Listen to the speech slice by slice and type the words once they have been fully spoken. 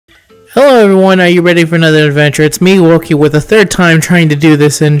Hello everyone, are you ready for another adventure? It's me, Woki, with a third time trying to do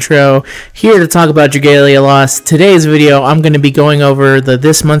this intro, here to talk about Dragalia Lost. Today's video, I'm going to be going over the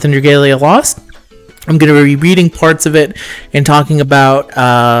This Month in Dragalia Lost. I'm going to be reading parts of it and talking about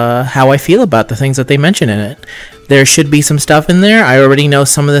how I feel about the things that they mention in it. There should be some stuff in there. I already know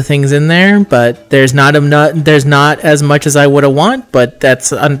some of the things in there, but there's not as much as I would have want, but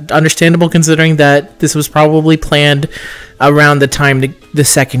that's understandable considering that this was probably planned around the time the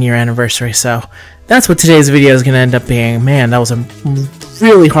second year anniversary. So that's what today's video is going to end up being. Man, that was a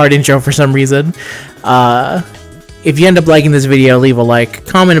really hard intro for some reason. If you end up liking this video, leave a like,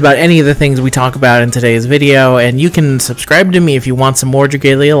 comment about any of the things we talk about in today's video, and you can subscribe to me if you want some more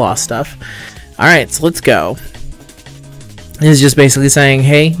Dragalia Lost stuff. Alright, so let's go. This is just basically saying,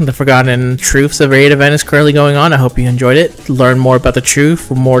 hey, the Forgotten Truths of Raid event is currently going on. I hope you enjoyed it. Learn more about the truth,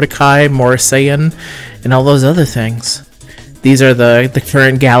 Mordecai, Morrisayan, and all those other things. These are the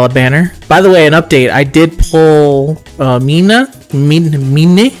current gala banner. By the way, an update. I did pull Mine,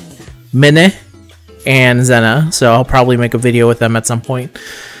 and Zena, so I'll probably make a video with them at some point.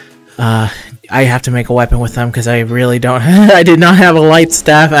 I have to make a weapon with them because I really don't. I did not have a light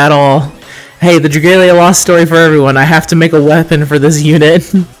staff at all. Hey, the Dragalia Lost story for everyone. I have to make a weapon for this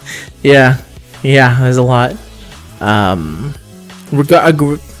unit. yeah, there's a lot.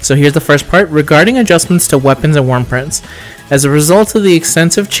 So here's the first part. Regarding adjustments to weapons and wormprints. As a result of the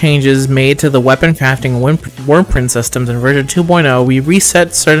extensive changes made to the weapon crafting and wormprint systems in version 2.0, we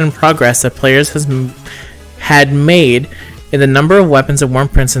reset certain progress that players had made in the number of weapons and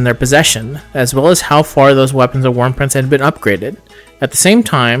wormprints in their possession, as well as how far those weapons and wormprints had been upgraded. At the same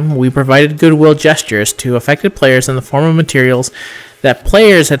time, we provided goodwill gestures to affected players in the form of materials that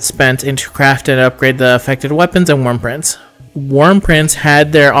players had spent into craft and upgrade the affected weapons and wormprints. Wormprints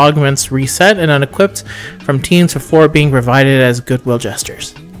had their augments reset and unequipped from teams before being provided as goodwill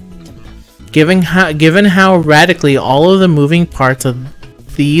gestures. Given how radically all of the moving parts of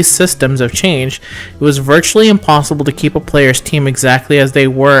these systems have changed, it was virtually impossible to keep a player's team exactly as they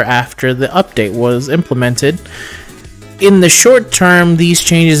were after the update was implemented. In the short term, these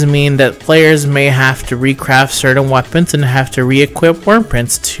changes mean that players may have to recraft certain weapons and have to re-equip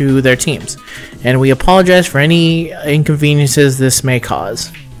wormprints to their teams, and we apologize for any inconveniences this may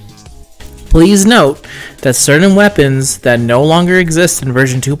cause. Please note that certain weapons that no longer exist in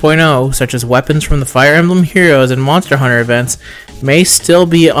version 2.0, such as weapons from the Fire Emblem Heroes and Monster Hunter events, may still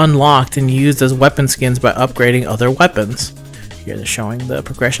be unlocked and used as weapon skins by upgrading other weapons. Here they're showing the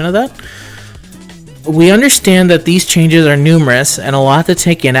progression of that. We understand that these changes are numerous and a lot to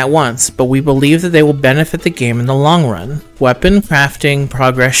take in at once, but we believe that they will benefit the game in the long run. Weapon crafting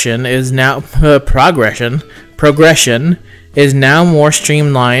progression is now more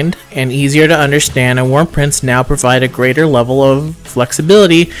streamlined and easier to understand, and wormprints now provide a greater level of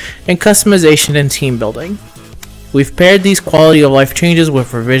flexibility and customization in team building. We've paired these quality of life changes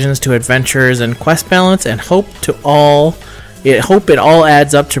with revisions to adventures and quest balance, and hope it all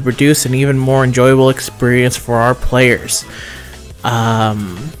adds up to produce an even more enjoyable experience for our players.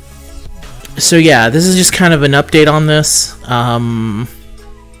 So yeah, this is just kind of an update on this.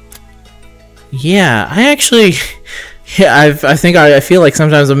 Yeah, I feel like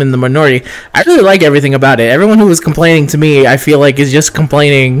sometimes I'm in the minority. I really like everything about it. Everyone who was complaining to me, I feel like is just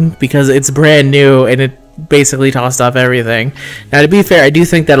complaining because it's brand new and it basically tossed off everything. Now, to be fair, I do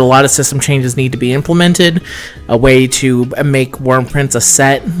think that a lot of system changes need to be implemented. A way to make wormprints a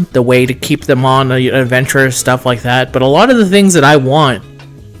set, the way to keep them on an adventure, stuff like that. But a lot of the things that I want,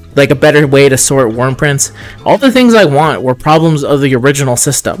 like a better way to sort wormprints, all the things I want were problems of the original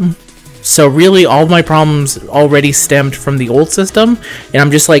system. So really, all my problems already stemmed from the old system, and I'm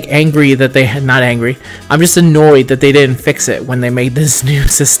just like angry that they had not angry. I'm just annoyed that they didn't fix it when they made this new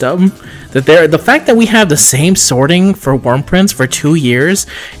system. The fact that we have the same sorting for wormprints for 2 years,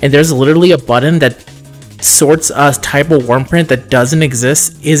 and there's literally a button that sorts a type of wormprint that doesn't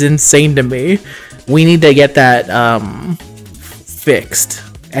exist is insane to me. We need to get that fixed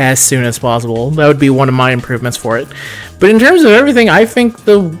as soon as possible. That would be one of my improvements for it. But in terms of everything, I think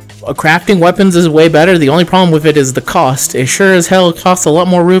the crafting weapons is way better. The only problem with it is the cost. It sure as hell costs a lot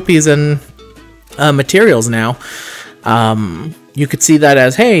more rupees and materials now. You could see that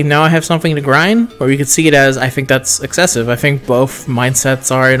as, hey, now I have something to grind, or you could see it as, I think that's excessive. I think both mindsets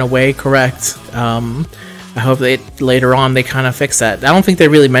are in a way correct. I hope that later on they kind of fix that. I don't think they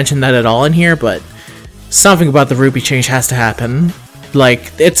really mentioned that at all in here, but something about the rupee change has to happen.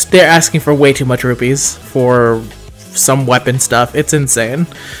 Like, they're asking for way too much rupees for some weapon stuff. It's insane.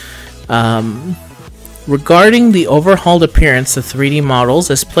 Regarding the overhauled appearance of 3D models,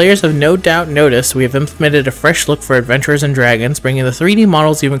 as players have no doubt noticed, we have implemented a fresh look for adventurers and dragons, bringing the 3D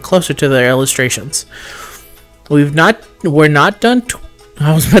models even closer to their illustrations. We're not done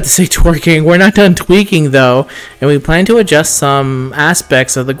I was about to say twerking. We're not done tweaking though, and we plan to adjust some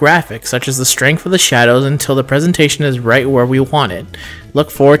aspects of the graphics, such as the strength of the shadows, until the presentation is right where we want it. Look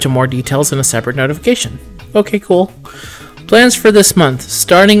forward to more details in a separate notification. Okay, cool. Plans for this month.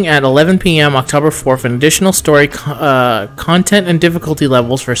 Starting at 11 p.m. October 4th, an additional story content and difficulty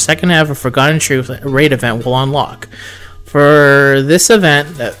levels for second half of Forgotten Truth raid event will unlock. For this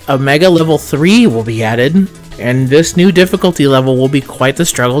event, a Mega Level 3 will be added, and this new difficulty level will be quite the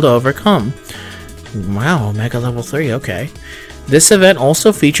struggle to overcome. Wow, Mega Level 3, okay. This event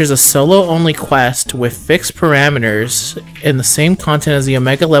also features a solo-only quest with fixed parameters and the same content as the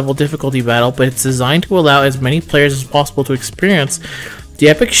Omega level difficulty battle, but it's designed to allow as many players as possible to experience the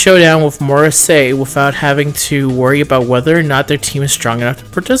epic showdown with Morrissey without having to worry about whether or not their team is strong enough to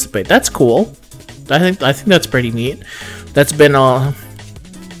participate. That's cool. I think that's pretty neat. That's been a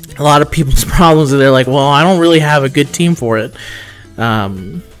lot of people's problems. They're like, well, I don't really have a good team for it.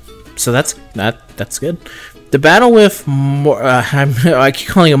 So that's good. The battle with I keep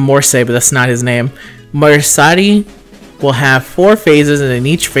calling him Morse, but that's not his name. Morsati will have 4 phases, and in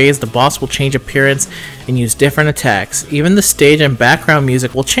each phase, the boss will change appearance and use different attacks. Even the stage and background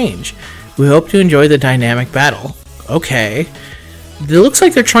music will change. We hope to enjoy the dynamic battle. Okay. It looks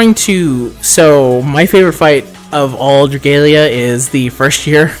like they're trying to... So, my favorite fight of all Dragalia is the first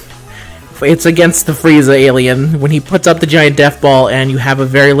year. It's against the Frieza alien, when he puts up the giant death ball and you have a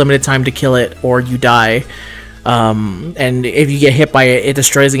very limited time to kill it or you die. And if you get hit by it, it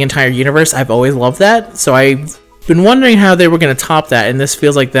destroys the entire universe. I've always loved that, so I've been wondering how they were going to top that, and this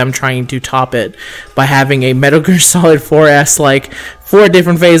feels like them trying to top it by having a Metal Gear Solid 4S, like 4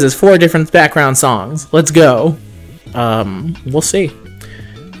 different phases, 4 different background songs. Let's go. We'll see.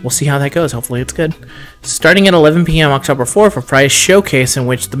 We'll see how that goes. Hopefully it's good. Starting at 11 p.m. October 4th, a prize showcase in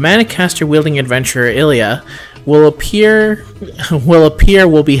which the Manicaster wielding adventurer Ilya will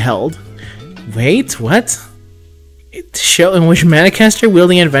be held. Wait, what? Show in which Manicaster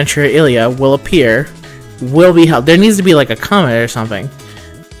wielding adventurer Ilya will be held. There needs to be like a comment or something.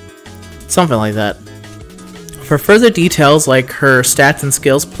 Something like that. For further details like her stats and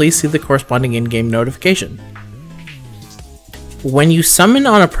skills, please see the corresponding in-game notification. When you summon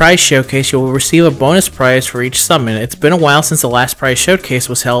on a prize showcase, you will receive a bonus prize for each summon. It's been a while since the last prize showcase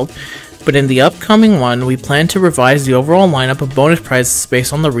was held, but in the upcoming one, we plan to revise the overall lineup of bonus prizes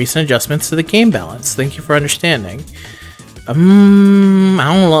based on the recent adjustments to the game balance. Thank you for understanding. I don't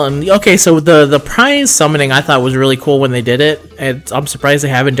know. Okay, so the prize summoning I thought was really cool when they did it, and I'm surprised they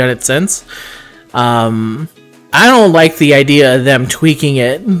haven't done it since. I don't like the idea of them tweaking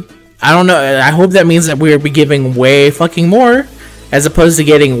it. I don't know. I hope that means that we'll be giving way fucking more, as opposed to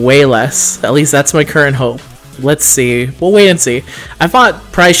getting way less. At least that's my current hope. Let's see. We'll wait and see. I thought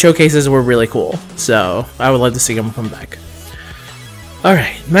prize showcases were really cool, so I would love to see them come back.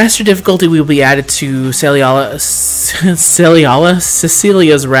 Alright, Master Difficulty will be added to Cecilia's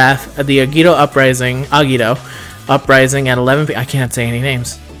Wrath at the Agito Uprising at 11 p.m. I can't say any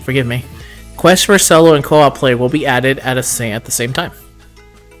names. Forgive me. Quest for solo and co-op play will be added at the same time.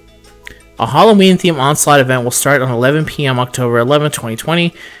 A Halloween-themed Onslaught event will start on 11 p.m. October 11,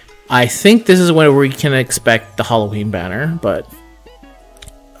 2020. I think this is when we can expect the Halloween banner, but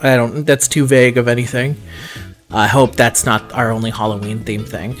that's too vague of anything. I hope that's not our only Halloween-themed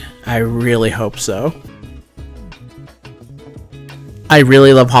thing. I really hope so. I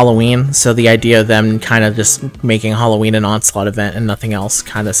really love Halloween, so the idea of them kind of just making Halloween an Onslaught event and nothing else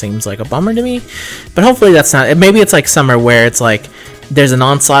kind of seems like a bummer to me. But hopefully that's not... Maybe it's like summer where it's like there's an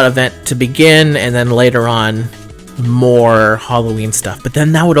Onslaught event to begin and then later on more Halloween stuff. But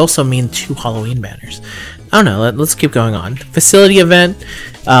then that would also mean 2 Halloween banners. I don't know, let's keep going on. Facility event,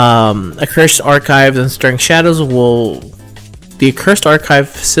 Accursed Archives and Stirring Shadows the Accursed Archive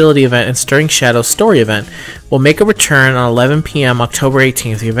Facility event and Stirring Shadows story event will make a return on 11 p.m. October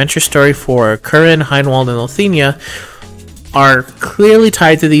 18th. The adventure story for Curran, Heinwald, and Lithenia are clearly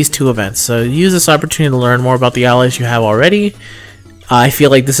tied to these 2 events, so use this opportunity to learn more about the allies you have already. I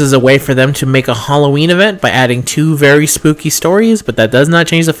feel like this is a way for them to make a Halloween event by adding 2 very spooky stories, but that does not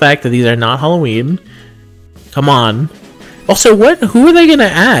change the fact that these are not Halloween. Come on. Also, who are they going to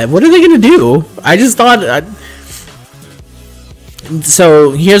add? What are they going to do? I just thought...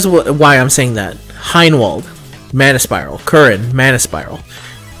 So, here's why I'm saying that. Heinwald, Mana Spiral. Curran, Mana Spiral.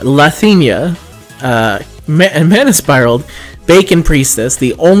 Lithenia, Mana Spiral. Bacon Priestess,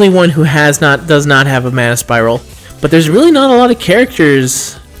 the only one who does not have a Mana Spiral. But there's really not a lot of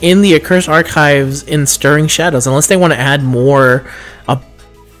characters in the Accursed Archives in Stirring Shadows, unless they want to add more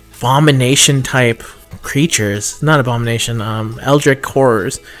abomination type creatures. Not abomination, eldritch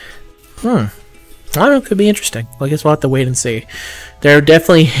horrors. I don't know, it could be interesting. Well, I guess we'll have to wait and see. There are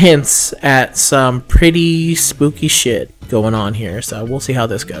definitely hints at some pretty spooky shit going on here, so we'll see how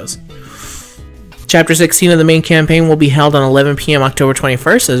this goes. Chapter 16 of the main campaign will be held on 11 p.m. October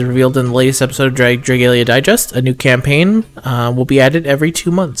 21st, as revealed in the latest episode of Dragalia Digest. A new campaign will be added every 2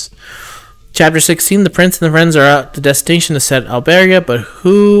 months. Chapter 16, the prince and the friends are at the destination to set Alberia, but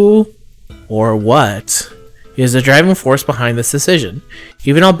who or what is the driving force behind this decision?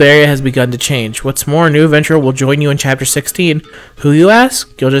 Even Alberia has begun to change. What's more, a new adventurer will join you in Chapter 16. Who, you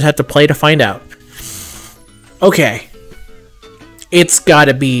ask? You'll just have to play to find out. Okay. It's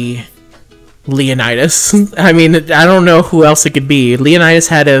gotta be Leonidas. I mean, I don't know who else it could be. Leonidas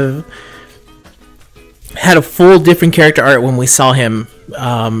had a full different character art when we saw him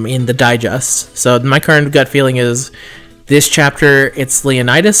in the digest. So my current gut feeling is this chapter it's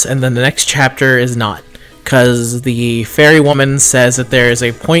Leonidas, and then the next chapter is not, because the fairy woman says that there is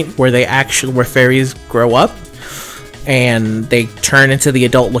a point where where fairies grow up and they turn into the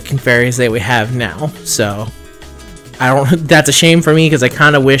adult-looking fairies that we have now. So that's a shame for me, because I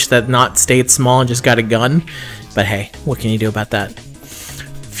kind of wish that Not stayed small and just got a gun. But hey, what can you do about that?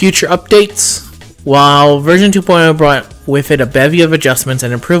 Future updates. While version 2.0 brought with it a bevy of adjustments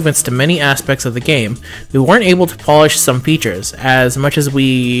and improvements to many aspects of the game, we weren't able to polish some features as much as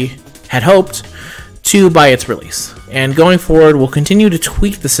we had hoped to by its release. And going forward, we'll continue to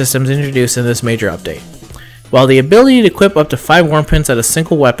tweak the systems introduced in this major update. While the ability to equip up to 5 worm prints at a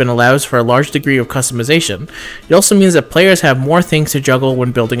single weapon allows for a large degree of customization, it also means that players have more things to juggle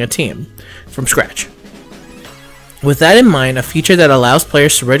when building a team from scratch. With that in mind, a feature that allows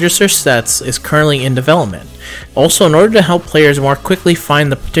players to register sets is currently in development. Also, in order to help players more quickly find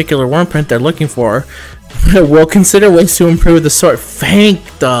the particular worm print they're looking for, we'll consider ways to improve the sort.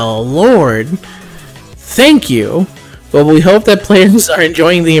 Thank the Lord! Thank you! But we hope that players are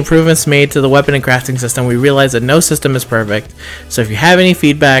enjoying the improvements made to the weapon and crafting system. We realize that no system is perfect, so if you have any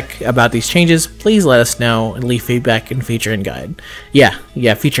feedback about these changes, please let us know and leave feedback in feature and guide. Yeah,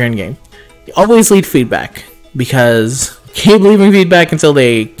 feature and game. Always leave feedback, because keep leaving feedback until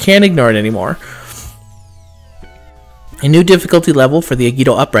they can't ignore it anymore. A new difficulty level for the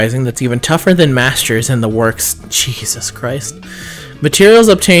Agito Uprising that's even tougher than Masters in the works. Jesus Christ. Materials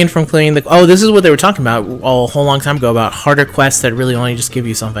obtained from clearing the... Oh, this is what they were talking about a whole long time ago, about harder quests that really only just give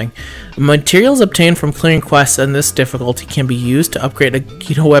you something. Materials obtained from clearing quests in this difficulty can be used to upgrade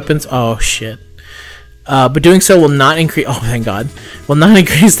Agito weapons. Oh, shit. But doing so will not increase... Oh, thank God. Will not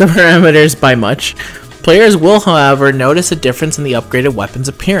increase the parameters by much. Players will, however, notice a difference in the upgraded weapon's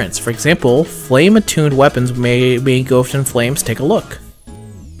appearance. For example, flame-attuned weapons may engulfed in flames. Take a look.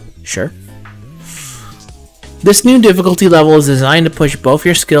 Sure. This new difficulty level is designed to push both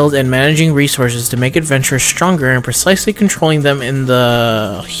your skills and managing resources to make adventurers stronger and precisely controlling them in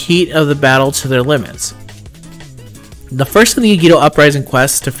the heat of the battle to their limits. The first of the Agito Uprising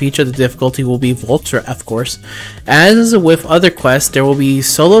quests to feature the difficulty will be Vulture, of course. As with other quests, there will be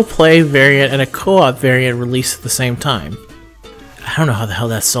solo play variant and a co-op variant released at the same time. I don't know how the hell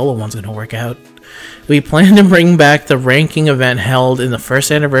that solo one's going to work out. We plan to bring back the ranking event held in the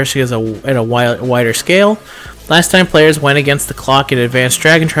first anniversary at a wider scale. Last time players went against the clock in Advanced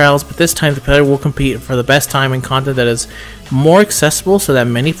Dragon Trials, but this time the player will compete for the best time and content that is more accessible so that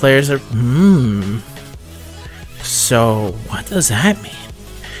many players are... So, what does that mean?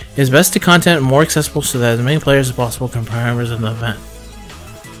 It is best to content more accessible so that as many players as possible can be members of the event.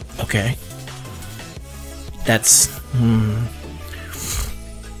 Okay. That's...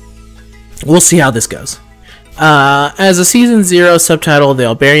 We'll see how this goes. As a Season 0 subtitle, the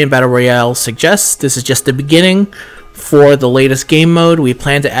Albarian Battle Royale suggests, this is just the beginning for the latest game mode. We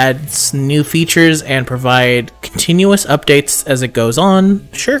plan to add new features and provide continuous updates as it goes on.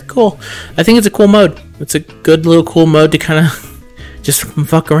 Sure, cool. I think it's a cool mode. It's a good little cool mode to kind of just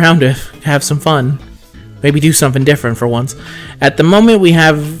fuck around with, have some fun. Maybe do something different for once. At the moment, we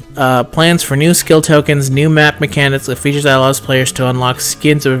have plans for new skill tokens, new map mechanics, a feature that allows players to unlock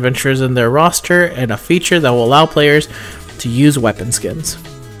skins of adventurers in their roster, and a feature that will allow players to use weapon skins.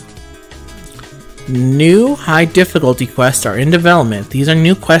 New high difficulty quests are in development. These are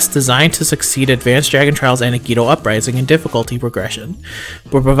new quests designed to succeed Advanced Dragon Trials and Agito Uprising in difficulty progression.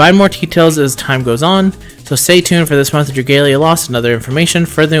 We'll provide more details as time goes on, so stay tuned for this month of Dragalia Lost and other information.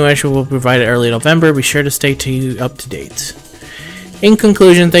 Further information will be provided early November. Be sure to stay up to date. In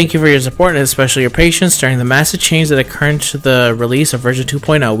conclusion, thank you for your support and especially your patience during the massive change that occurred to the release of version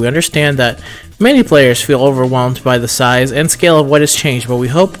 2.0. We understand that many players feel overwhelmed by the size and scale of what has changed, but we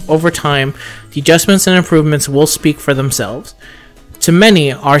hope over time the adjustments and improvements will speak for themselves. To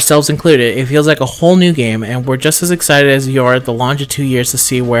many, ourselves included, it feels like a whole new game, and we're just as excited as you are at the launch of 2 years to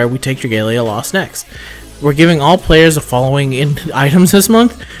see where we take Dragalia Lost next. We're giving all players the following items this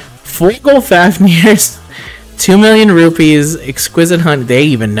month: 4 gold Fafnirs, 2 million rupees, exquisite honey. They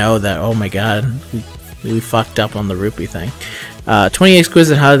even know that. Oh my god, we fucked up on the rupee thing. 20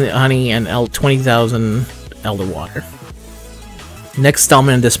 exquisite honey and 20,000 elder water. Next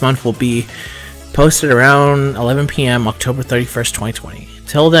installment this month will be posted around 11 p.m. October 31st, 2020.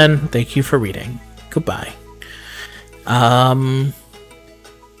 Till then, thank you for reading. Goodbye.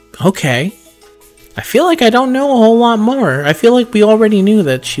 Okay. I feel like I don't know a whole lot more. I feel like we already knew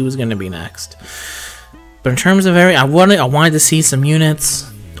that she was going to be next. But in terms of I wanted to see some units.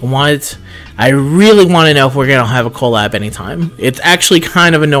 I really want to know if we're going to have a collab anytime. It's actually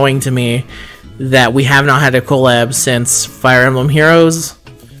kind of annoying to me that we have not had a collab since Fire Emblem Heroes.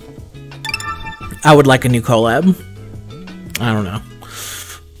 I would like a new collab. I don't know.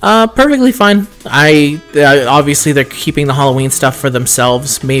 Perfectly fine. Obviously they're keeping the Halloween stuff for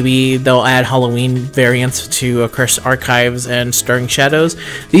themselves. Maybe they'll add Halloween variants to Cursed Archives and Stirring Shadows.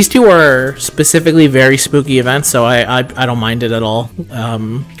 These two are specifically very spooky events, so I don't mind it at all.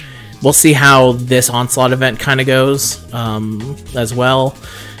 We'll see how this Onslaught event kind of goes as well.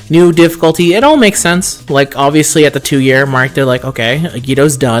 New difficulty, it all makes sense. Like, obviously at the 2-year mark, they're like, okay,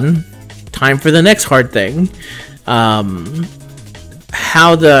 Agito's done. Time for the next hard thing.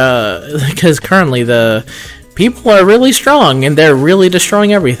 Because currently the people are really strong and they're really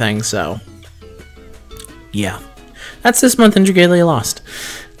destroying everything, so yeah, that's this month in Dragalia Lost.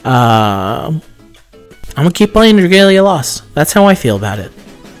 I'm gonna keep playing Dragalia Lost. That's how I feel about it.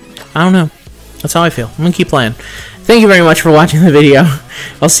 I don't know, that's how I feel. I'm gonna keep playing. Thank you very much for watching the video.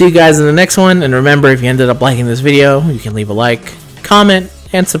 I'll see you guys in the next one, and remember, if you ended up liking this video, you can leave a like, comment,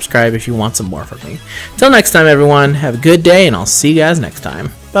 and subscribe if you want some more from me. Till next time, everyone, have a good day, and I'll see you guys next time.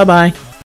 Bye-bye.